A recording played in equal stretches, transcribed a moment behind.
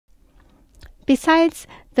besides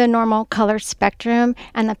the normal color spectrum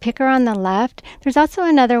and the picker on the left, there's also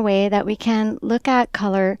another way that we can look at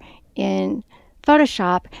color in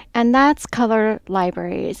Photoshop, and that's color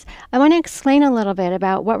libraries. I want to explain a little bit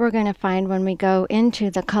about what we're going to find when we go into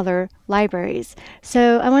the color libraries.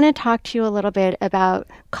 So I want to talk to you a little bit about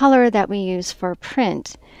color that we use for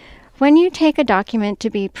print. When you take a document to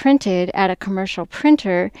be printed at a commercial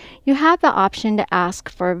printer, you have the option to ask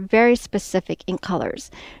for very specific ink colors.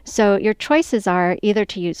 So your choices are either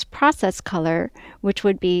to use process color, which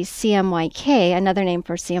would be CMYK, another name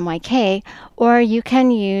for CMYK, or you can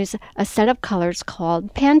use a set of colors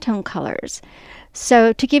called Pantone colors.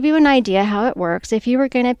 So to give you an idea how it works, if you were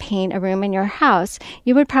going to paint a room in your house,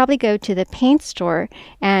 you would probably go to the paint store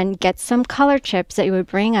and get some color chips that you would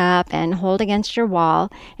bring up and hold against your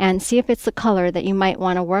wall and see if it's the color that you might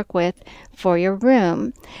want to work with for your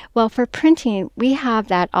room. Well, for printing, we have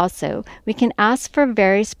that also. We can ask for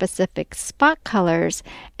very specific spot colors,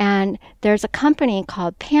 and there's a company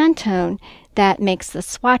called Pantone that makes the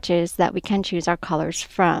swatches that we can choose our colors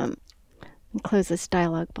from. Close this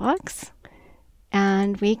dialog box.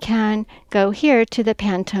 And we can go here to the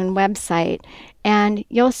Pantone website, and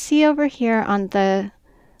you'll see over here on the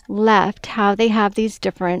left how they have these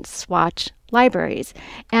different swatch libraries.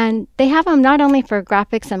 And they have them not only for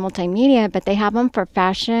graphics and multimedia, but they have them for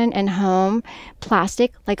fashion and home,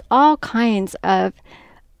 plastic, like all kinds of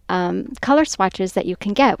color swatches that you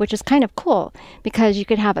can get, which is kind of cool because you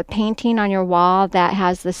could have a painting on your wall that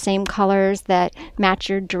has the same colors that match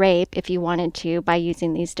your drape if you wanted to by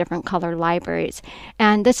using these different color libraries.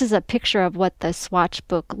 And this is a picture of what the swatch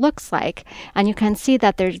book looks like. And you can see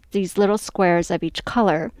that there's these little squares of each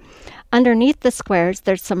color. Underneath the squares,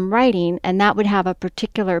 there's some writing, and that would have a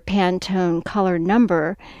particular Pantone color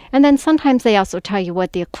number. And then sometimes they also tell you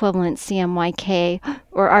what the equivalent CMYK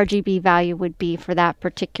or RGB value would be for that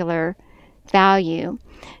particular value.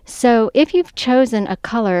 So if you've chosen a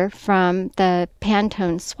color from the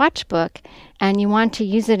Pantone swatch book and you want to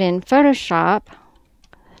use it in Photoshop,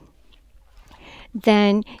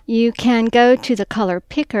 then you can go to the color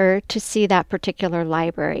picker to see that particular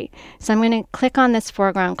library. So I'm going to click on this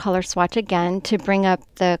foreground color swatch again to bring up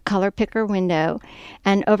the color picker window.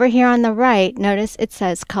 And over here on the right, notice it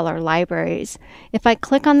says color libraries. If I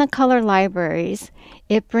click on the color libraries,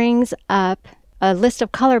 it brings up a list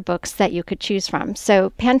of color books that you could choose from. So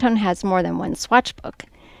Pantone has more than one swatch book.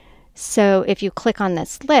 So if you click on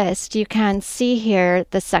this list, you can see here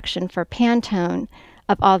the section for Pantone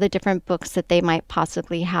of all the different books that they might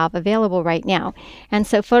possibly have available right now. And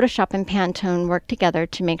so Photoshop and Pantone work together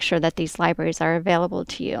to make sure that these libraries are available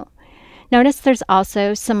to you. Notice there's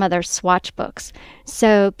also some other swatch books.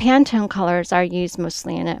 So Pantone colors are used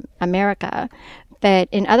mostly in America, but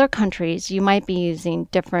in other countries you might be using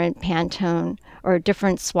different Pantone or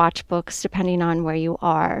different swatch books depending on where you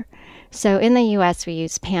are. So in the US we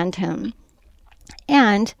use Pantone.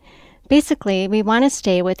 And basically, we want to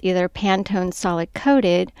stay with either Pantone solid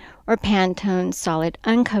coated or Pantone solid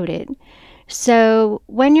uncoated. So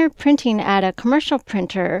when you're printing at a commercial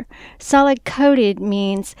printer, solid coated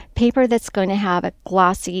means paper that's going to have a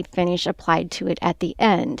glossy finish applied to it at the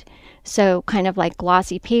end. So kind of like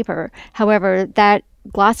glossy paper. However, that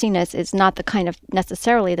glossiness is not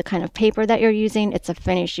necessarily the kind of paper that you're using. It's a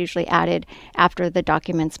finish usually added after the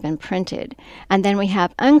document's been printed. And then we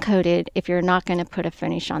have uncoated if you're not going to put a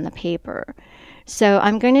finish on the paper. So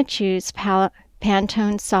I'm going to choose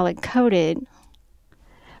Pantone solid coated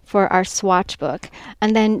for our swatch book.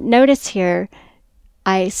 And then notice here,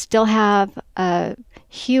 I still have a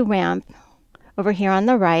hue ramp over here on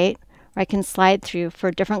the right, where I can slide through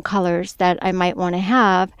for different colors that I might want to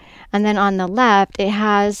have. And then on the left, it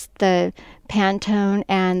has the Pantone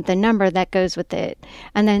and the number that goes with it.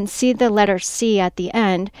 And then see the letter C at the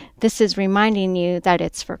end. This is reminding you that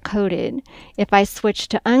it's for coated. If I switch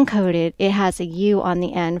to uncoated, it has a U on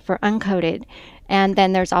the end for uncoated. And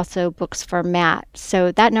then there's also books for matte.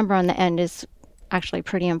 So that number on the end is actually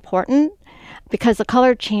pretty important because the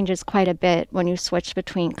color changes quite a bit when you switch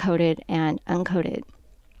between coated and uncoated.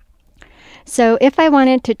 So if I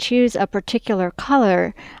wanted to choose a particular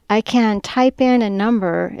color, I can type in a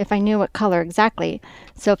number if I knew what color exactly.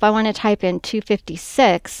 So if I want to type in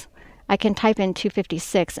 256, I can type in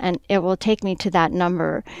 256 and it will take me to that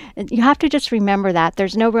number. You have to just remember that.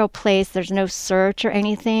 There's no real place, there's no search or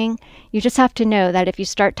anything. You just have to know that if you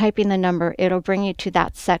start typing the number, it'll bring you to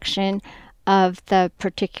that section of the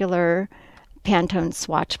particular Pantone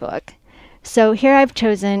swatch book. So here I've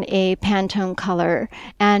chosen a Pantone color,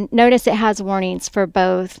 and notice it has warnings for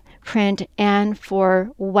both print and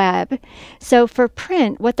for web. So for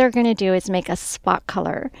print, what they're going to do is make a spot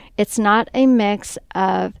color. It's not a mix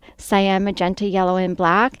of cyan, magenta, yellow, and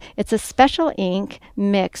black. It's a special ink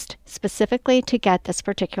mixed specifically to get this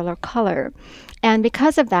particular color. And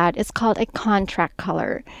because of that, it's called a contract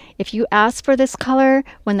color. If you ask for this color,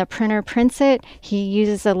 when the printer prints it, he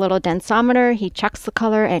uses a little densometer, he checks the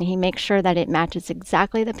color, and he makes sure that it matches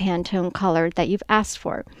exactly the Pantone color that you've asked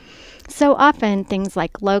for. So often, things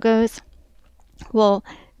like logos will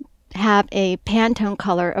have a Pantone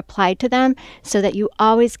color applied to them so that you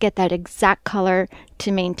always get that exact color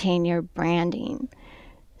to maintain your branding.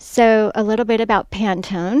 So a little bit about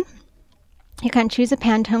Pantone. You can choose a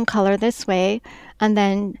Pantone color this way and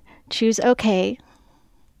then choose OK.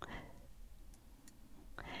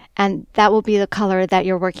 And that will be the color that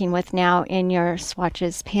you're working with now in your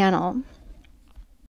swatches panel.